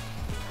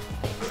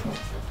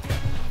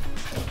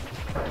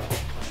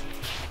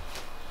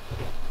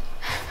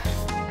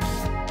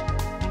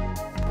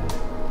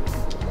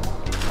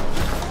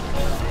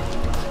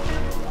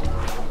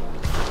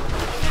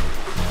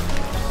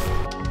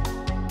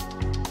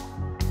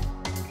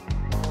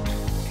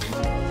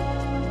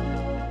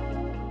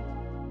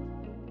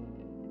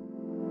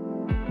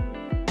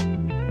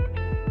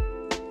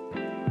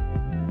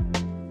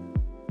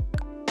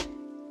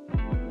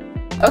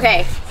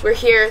 Okay, we're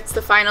here. It's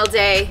the final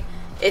day.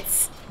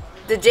 It's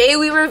the day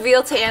we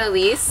reveal to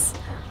Annalise.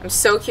 I'm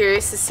so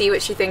curious to see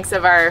what she thinks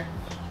of our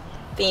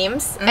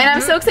themes. And I'm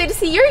so excited to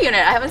see your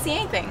unit. I haven't seen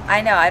anything. I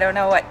know, I don't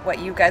know what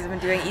you guys have been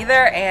doing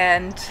either,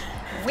 and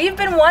we've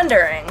been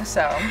wondering,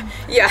 so.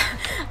 Yeah,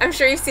 I'm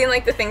sure you've seen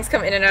like the things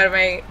come in and out of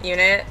my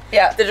unit.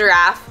 Yeah. The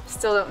giraffe.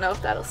 Still don't know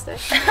if that'll stick.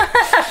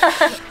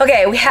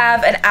 Okay, we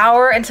have an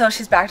hour until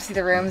she's back to see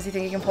the rooms. You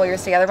think you can pull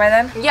yours together by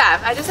then?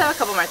 Yeah, I just have a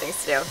couple more things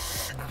to do.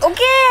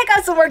 Okay, I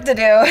got some work to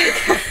do.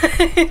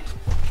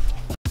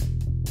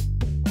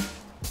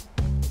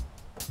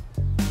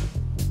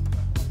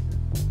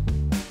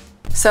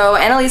 So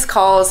Annalise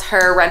calls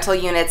her rental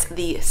units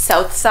the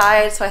South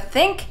Side. So I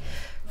think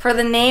for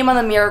the name on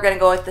the mirror, we're gonna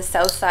go with the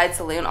South Side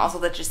Saloon. Also,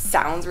 that just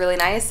sounds really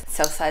nice.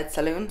 South Side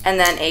Saloon. And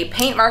then a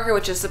paint marker,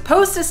 which is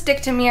supposed to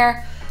stick to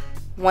mirror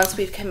once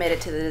we've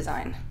committed to the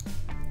design.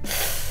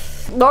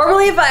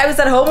 Normally, if I was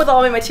at home with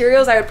all my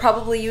materials, I would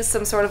probably use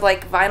some sort of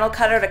like vinyl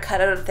cutter to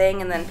cut out a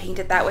thing and then paint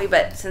it that way.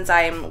 But since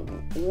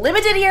I'm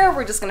limited here,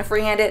 we're just gonna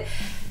freehand it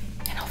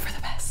and hope for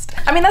the best.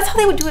 I mean, that's how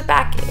they would do it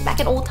back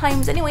in old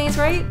times anyways,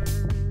 right?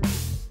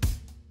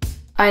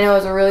 I know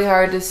it's really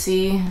hard to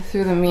see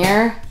through the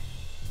mirror,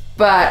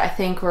 but I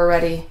think we're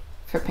ready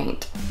for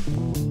paint.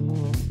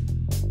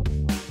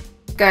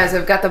 Guys,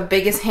 I've got the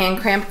biggest hand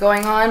cramp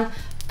going on,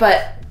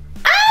 but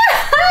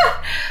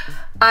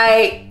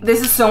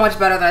this is so much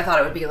better than I thought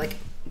it would be. Like,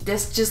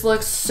 this just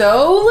looks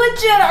so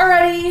legit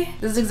already.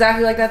 This is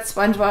exactly like that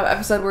SpongeBob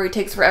episode where he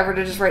takes forever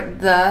to just write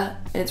the,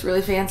 and it's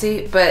really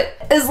fancy, but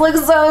this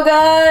looks so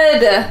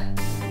good.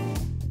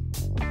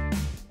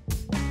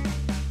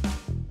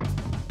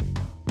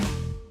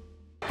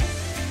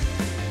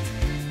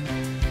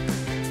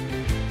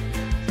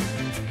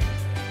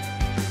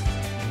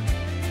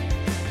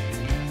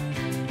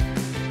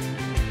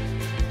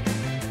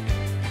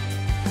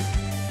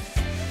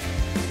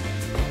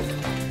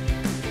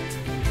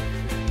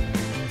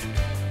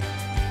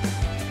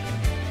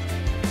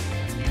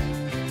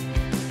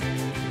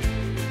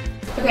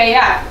 Okay,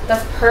 yeah,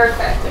 that's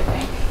perfect, I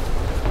think.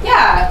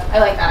 Yeah, I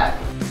like that.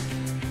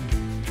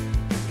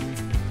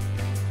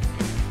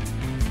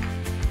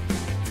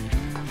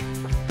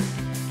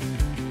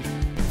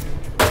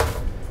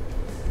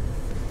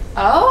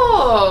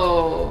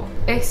 Oh,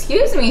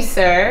 excuse me,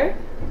 sir.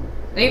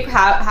 Are you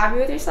happy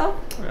with yourself?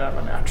 Yeah, I'm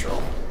a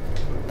natural.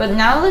 But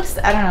now it looks,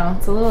 I don't know,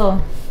 it's a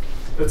little...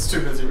 It's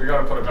too busy. We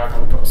gotta put it back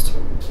on the post.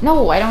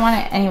 No, I don't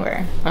want it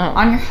anywhere. Oh.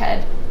 On your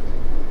head.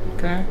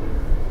 Okay.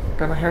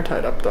 Got my hair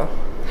tied up though.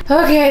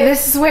 Okay,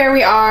 this is where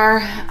we are.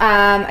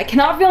 I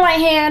cannot feel my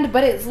hand,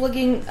 but it's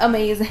looking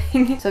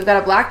amazing. So I've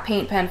got a black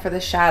paint pen for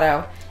the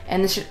shadow,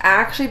 and this should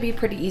actually be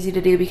pretty easy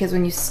to do because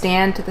when you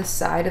stand to the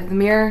side of the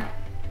mirror,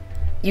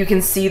 you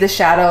can see the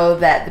shadow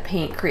that the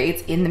paint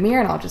creates in the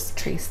mirror, and I'll just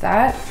trace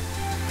that.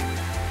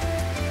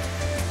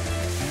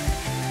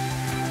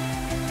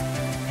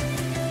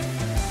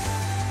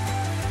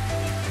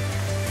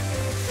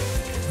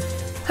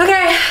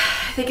 Okay.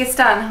 I think it's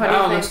done. What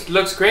do you think?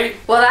 Looks great.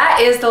 Well, that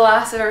is the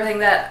last of everything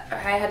that I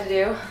had to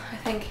do. I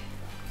think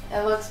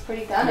it looks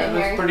pretty done in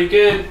here. Looks pretty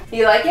good.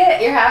 You like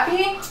it? You're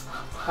happy?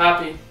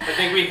 Happy. I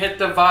think we hit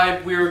the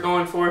vibe we were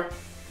going for.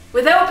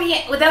 Without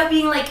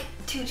being like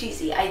too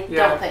cheesy, I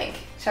don't think.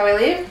 Shall we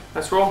leave?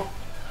 Let's roll.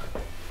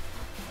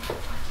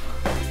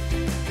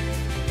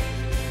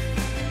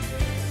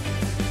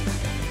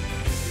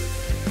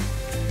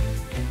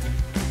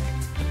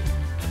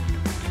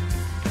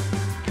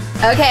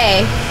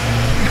 Okay.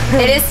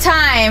 It is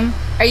time.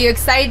 Are you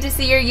excited to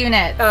see your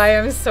unit? I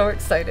am so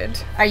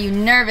excited. Are you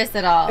nervous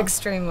at all?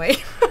 Extremely.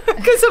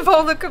 Because of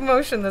all the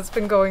commotion that's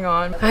been going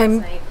on.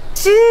 I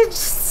did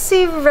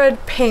see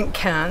red paint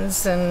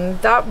cans and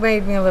that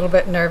made me a little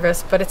bit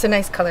nervous, but it's a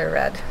nice color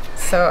red.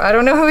 So I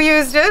don't know who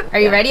used it. Are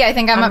you ready? I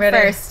think I'm up ready.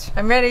 first.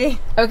 I'm ready.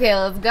 Okay,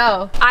 let's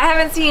go. I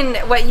haven't seen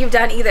what you've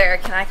done either.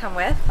 Can I come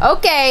with?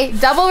 Okay,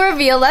 double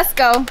reveal. Let's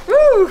go.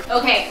 Woo!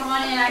 Okay, come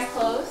on in, eyes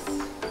closed.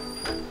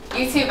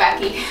 You too,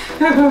 Becky.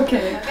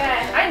 Okay.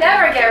 Okay. I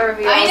never get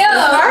reveals. I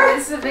know.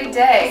 This is a big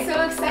day.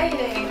 So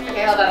exciting.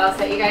 Okay, hold on. I'll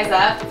set you guys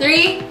up.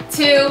 3,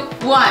 2,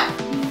 1. Wow.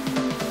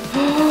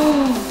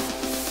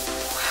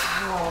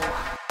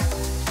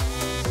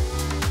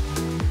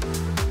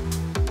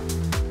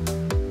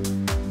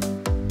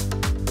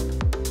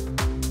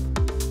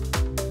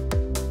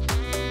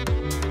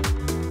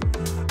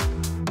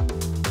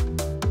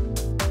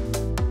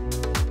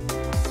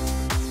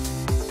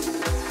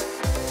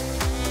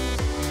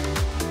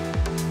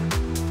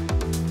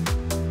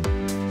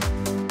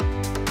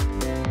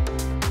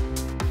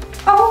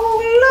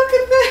 Oh, look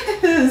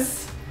at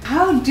this.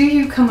 How do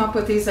you come up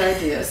with these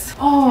ideas?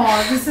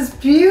 Oh, this is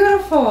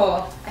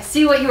beautiful. I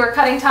see what you were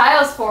cutting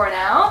tiles for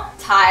now.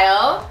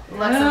 Tile.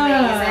 Looks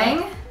Yeah.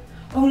 amazing.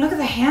 Oh, look at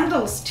the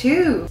handles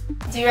too.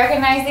 Do you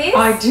recognize these?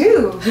 I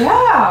do,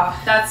 yeah.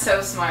 That's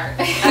so smart.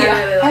 I Yeah.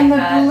 really like And the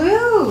that.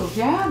 blue,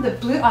 yeah, the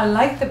blue. I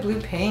like the blue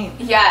paint.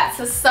 Yeah, it's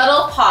a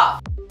subtle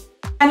pop.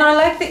 And I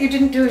like that you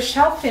didn't do a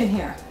shelf in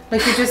here.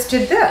 Like you just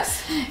did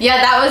this. Yeah,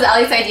 that was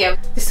Ellie's idea.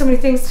 There's so many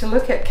things to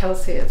look at,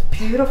 Kelsey. It's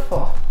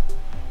beautiful.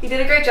 You did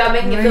a great job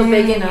making it feel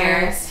big in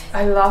here. Nice.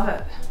 I love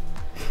it.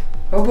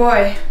 Oh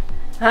boy.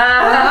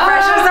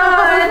 Pressure's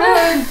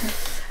on.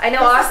 I know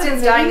This is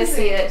Austin's dying to amazing.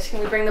 see it. Can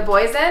we bring the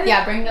boys in?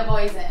 Yeah, bring the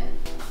boys in.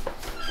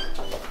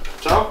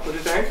 So, what do you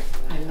think?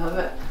 I love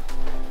it.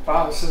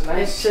 Wow, this is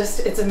nice.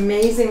 It's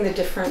amazing the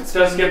difference. It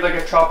does give like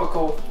a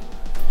tropical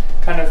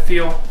kind of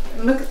feel.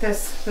 Look at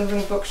this, the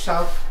little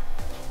bookshelf.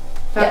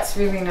 That's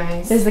really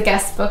nice. There's the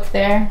guest book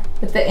there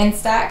with the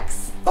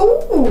Instax.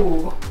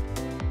 Oh!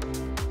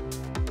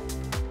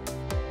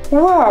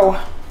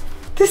 Wow,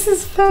 this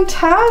is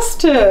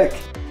fantastic.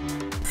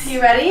 You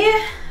ready?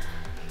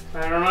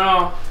 I don't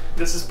know.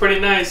 This is pretty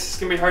nice. It's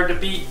gonna be hard to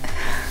beat.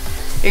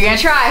 You're gonna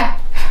try.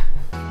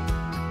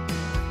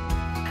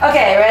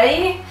 Okay,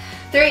 ready?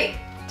 3,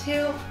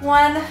 2,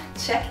 1,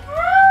 check it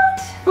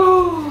out.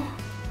 Ooh.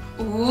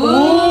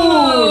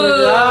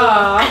 Ooh.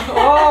 Yeah.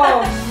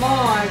 Oh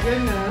my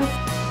goodness.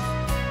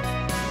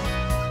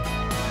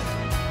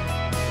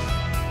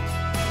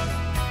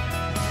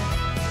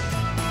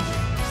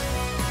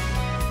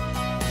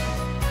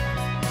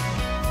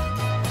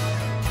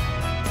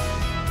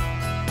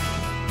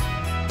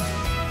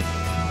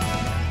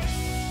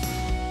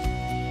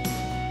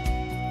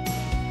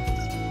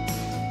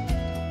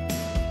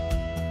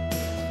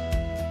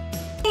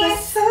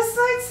 This is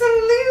like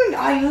saloon.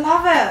 I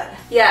love it.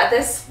 Yeah,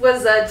 this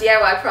was a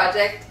DIY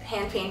project,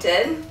 hand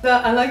painted.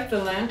 I like the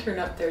lantern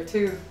up there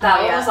too. That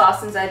Oh, one yeah. was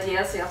Austin's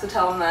idea, so you have to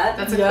tell him that.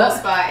 That's a Yeah. cool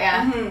spot,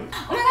 yeah. Mhm.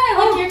 Oh my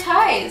god, I like your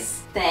ties.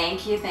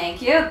 Thank you,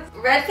 thank you.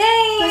 Red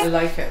I paint!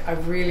 like it. I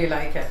really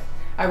like it.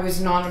 I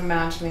was not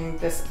imagining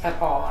this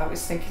at all. I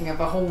was thinking of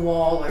a whole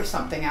wall or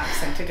something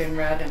accented in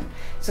red, and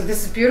so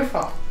this is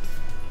beautiful.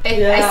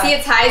 I see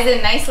it ties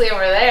in nicely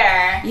over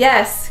there.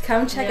 Yes,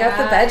 come check out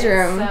the Yeah,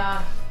 bedroom.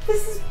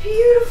 This is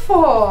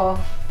beautiful.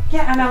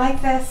 Yeah, and I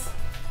like this.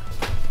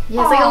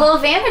 Yeah, it's like a little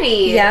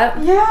vanity. Yep.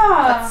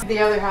 Yeah. The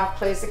other half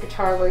plays the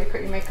guitar while you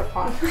put your makeup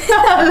on.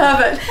 I love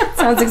it.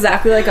 Sounds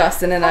exactly like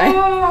Austin and I.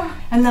 Oh,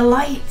 and the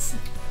lights.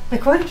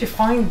 Like, where did you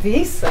find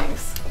these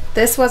things?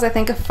 This was, I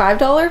think, a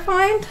 $5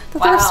 find at the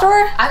Wow. thrift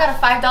store. I got a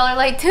 $5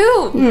 light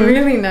too.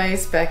 Really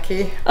nice,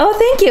 Becky. Oh,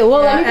 thank you.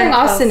 Well, let me bring and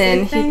Austin Kelsey,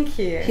 in. Thank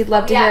you. He'd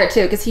love to Yeah. hear it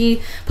too, because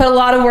he put a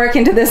lot of work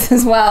into this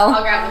as well.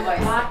 I'll grab the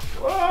boys.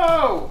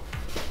 Whoa!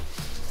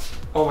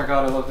 Oh my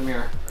god, I love the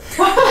mirror.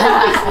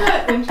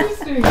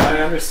 Interesting. I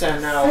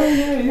understand now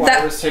why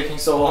That- it was taking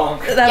so long.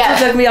 That's Yeah. what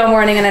took me all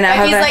morning, and I now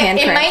have He's a like, hand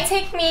it crank. might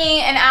take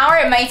me an hour,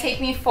 it might take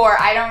me 4.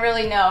 I don't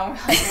really know.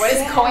 Like, what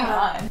is going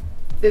on?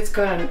 It's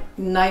got a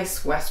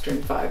nice Western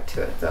vibe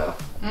to it, though.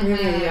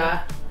 Really,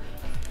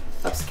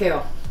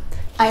 upscale.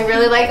 I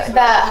really like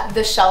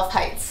the shelf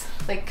heights.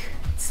 Like,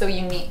 it's so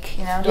unique,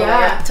 you know,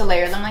 to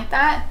layer them like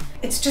that.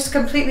 It's just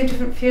completely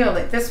different feel.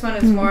 Like this one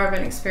is more of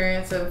an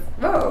experience of,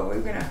 whoa,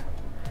 we're gonna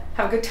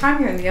have a good time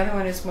here, and the other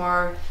one is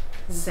more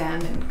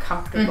zen and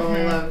comfortable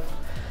of,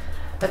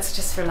 let's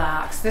just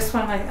relax. This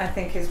one I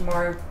think is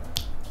more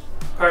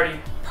Party.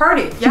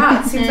 party.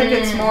 Yeah, it seems like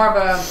it's more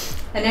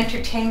of an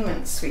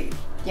entertainment suite,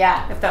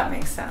 Yeah. if that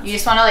makes sense. You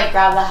just want to like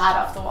grab the hat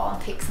off the wall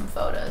and take some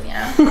photos, you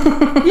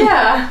know?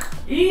 Yeah.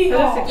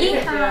 Yeehaw.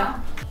 Yeehaw.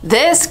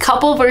 This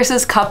couple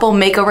versus couple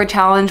makeover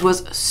challenge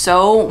was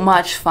so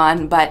much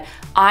fun, but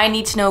I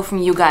need to know from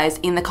you guys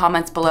in the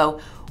comments below,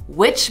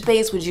 which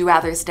base would you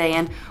rather stay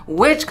in?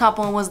 Which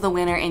couple was the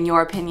winner in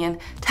your opinion?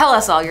 Tell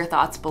us all your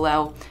thoughts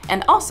below.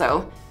 And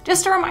also,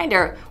 just a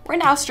reminder, we're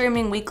now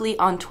streaming weekly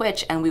on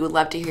Twitch, and we would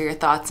love to hear your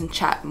thoughts and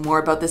chat more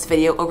about this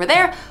video over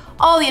there.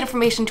 All the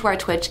information to our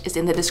Twitch is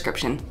in the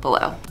description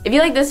below. If you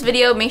like this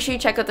video, make sure you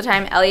check out the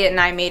time Elliot and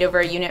I made over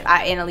a unit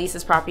at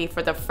Annalise's property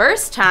for the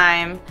first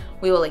time.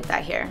 We will link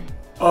that here.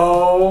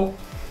 Oh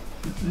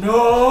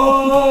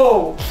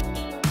no!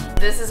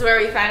 This is where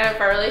we find out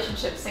if our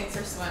relationship sinks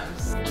or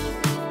swims.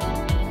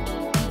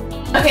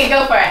 Okay,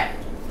 go for it.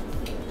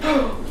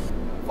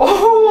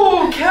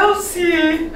 Oh, Kelsey!